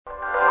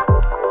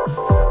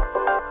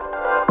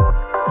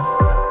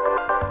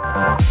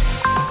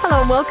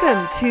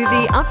welcome to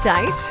the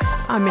update.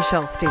 I'm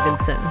Michelle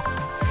Stevenson.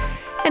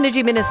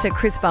 Energy Minister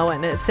Chris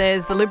Bowen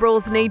says the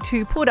Liberals need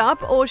to put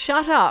up or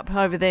shut up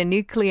over their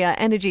nuclear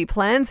energy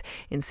plans,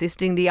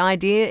 insisting the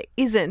idea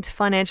isn't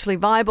financially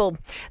viable.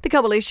 The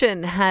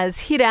coalition has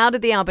hit out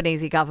at the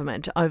Albanese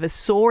government over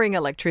soaring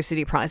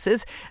electricity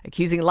prices,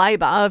 accusing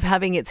Labor of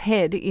having its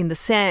head in the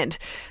sand.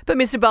 But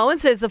Mr Bowen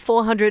says the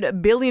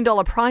 $400 billion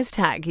price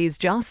tag is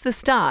just the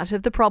start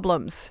of the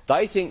problems.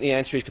 They think the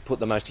answer is to put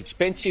the most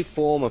expensive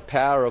form of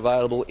power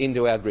available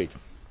into our grid,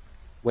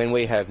 when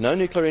we have no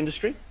nuclear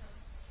industry,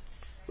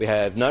 we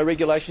have no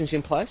regulations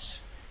in place.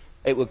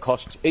 It would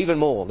cost even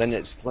more than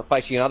it's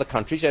facing in other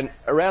countries, and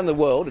around the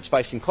world it's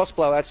facing cost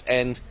blowouts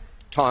and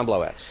time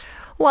blowouts.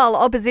 While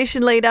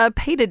opposition leader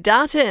Peter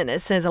Dutton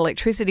says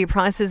electricity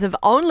prices have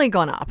only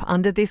gone up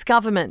under this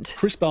government.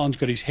 Chris Bowen's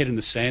got his head in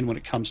the sand when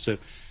it comes to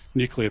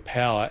nuclear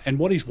power, and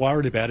what he's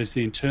worried about is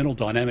the internal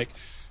dynamic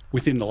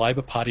within the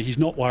Labor Party. He's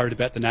not worried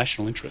about the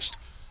national interest.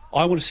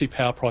 I want to see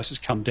power prices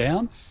come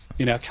down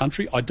in our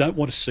country. I don't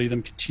want to see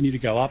them continue to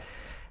go up.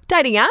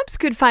 Dating apps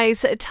could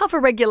face tougher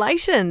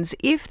regulations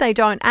if they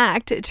don't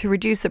act to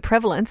reduce the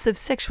prevalence of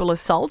sexual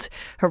assault,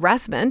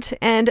 harassment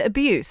and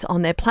abuse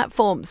on their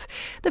platforms.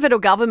 The federal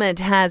government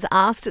has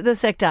asked the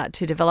sector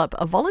to develop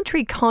a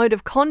voluntary code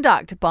of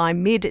conduct by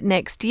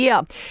mid-next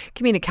year.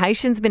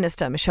 Communications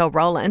Minister Michelle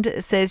Rowland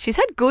says she's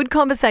had good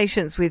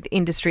conversations with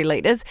industry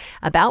leaders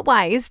about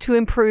ways to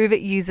improve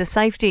user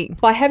safety.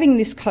 By having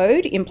this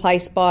code in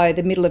place by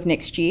the middle of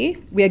next year,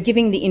 we are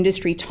giving the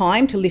industry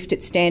time to lift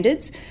its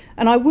standards,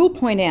 and I will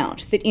point out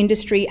that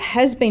industry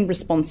has been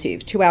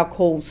responsive to our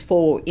calls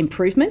for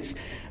improvements,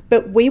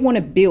 but we want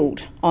to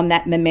build on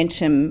that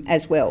momentum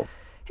as well.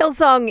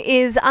 Hillsong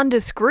is under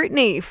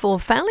scrutiny for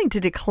failing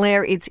to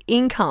declare its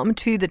income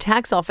to the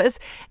tax office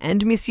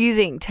and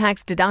misusing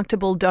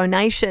tax-deductible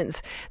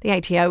donations. The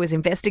ATO is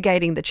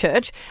investigating the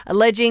church,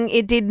 alleging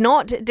it did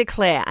not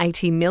declare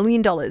 $80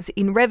 million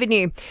in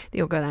revenue.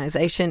 The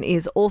organisation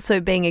is also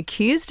being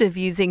accused of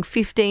using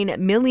 $15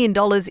 million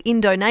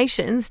in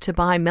donations to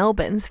buy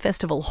Melbourne's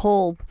Festival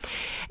Hall.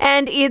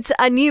 And it's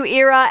a new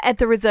era at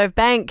the Reserve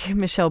Bank.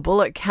 Michelle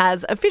Bullock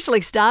has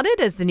officially started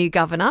as the new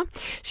governor.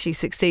 She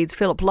succeeds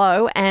Philip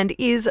Lowe and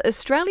is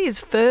Australia's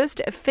first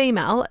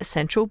female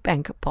central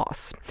bank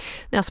boss.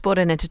 Now, sport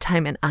and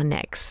entertainment are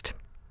next.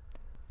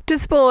 To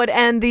sport,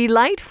 and the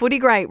late footy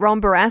great Ron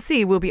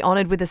Barassi will be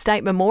honoured with a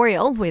state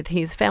memorial, with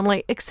his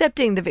family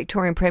accepting the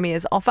Victorian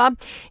Premier's offer.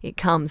 It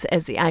comes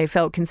as the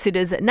AFL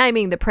considers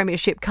naming the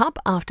Premiership Cup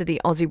after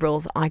the Aussie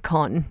Rules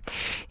icon.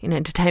 In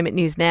entertainment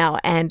news now,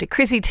 and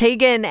Chrissy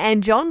Teigen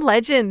and John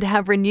Legend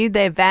have renewed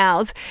their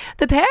vows.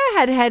 The pair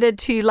had headed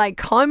to Lake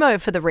Como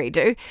for the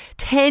redo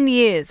 10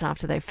 years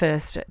after they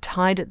first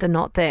tied the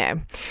knot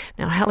there.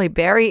 Now, Halle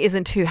Berry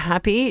isn't too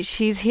happy.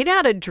 She's hit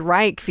out at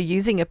Drake for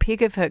using a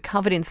pic of her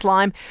covered in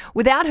slime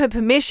without her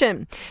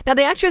permission. Now,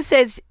 the actress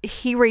says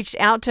he reached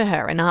out to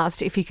her and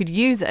asked if he could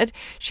use it.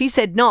 She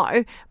said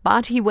no,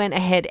 but he went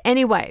ahead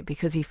anyway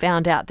because he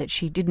found out that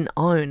she didn't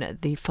own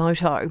the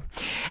photo.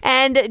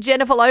 And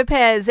Jennifer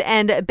Lopez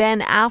and Ben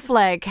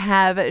Affleck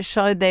have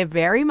showed they're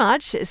very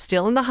much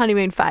still in the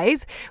honeymoon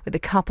phase, with the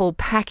couple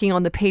packing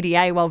on the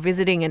PDA while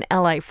visiting an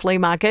LA flea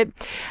market.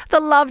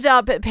 The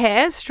loved-up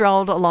pair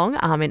strolled along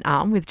arm in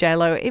arm, with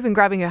JLo even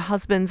grabbing her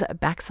husband's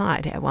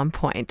backside at one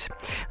point.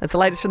 That's the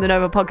latest from the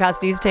Nova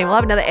Podcast News team. We'll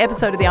have another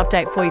episode of The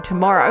Update for you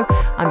tomorrow.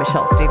 I'm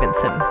Michelle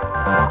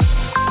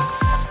Stevenson.